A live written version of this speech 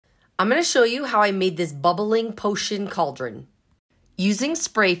I'm going to show you how I made this bubbling potion cauldron. Using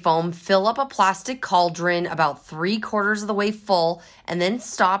spray foam, fill up a plastic cauldron about 3/4 of the way full and then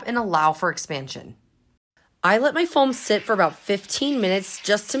stop and allow for expansion. I let my foam sit for about 15 minutes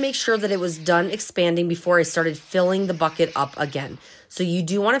just to make sure that it was done expanding before I started filling the bucket up again. So you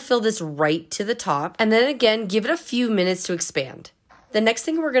do want to fill this right to the top and then again give it a few minutes to expand. The next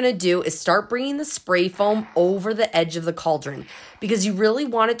thing we're going to do is start bringing the spray foam over the edge of the cauldron because you really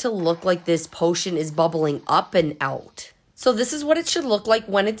want it to look like this potion is bubbling up and out. So this is what it should look like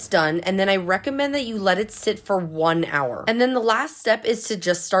when it's done, and then I recommend that you let it sit for 1 hour. And then the last step is to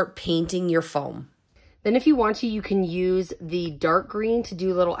just start painting your foam. Then if you want to, you can use the dark green to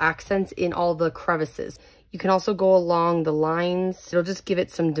do little accents in all the crevices. You can also go along the lines. It'll just give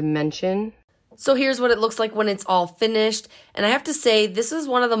it some dimension. So here's what it looks like when it's all finished. And I have to say, this is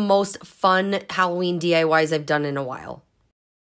one of the most fun Halloween DIYs I've done in a while.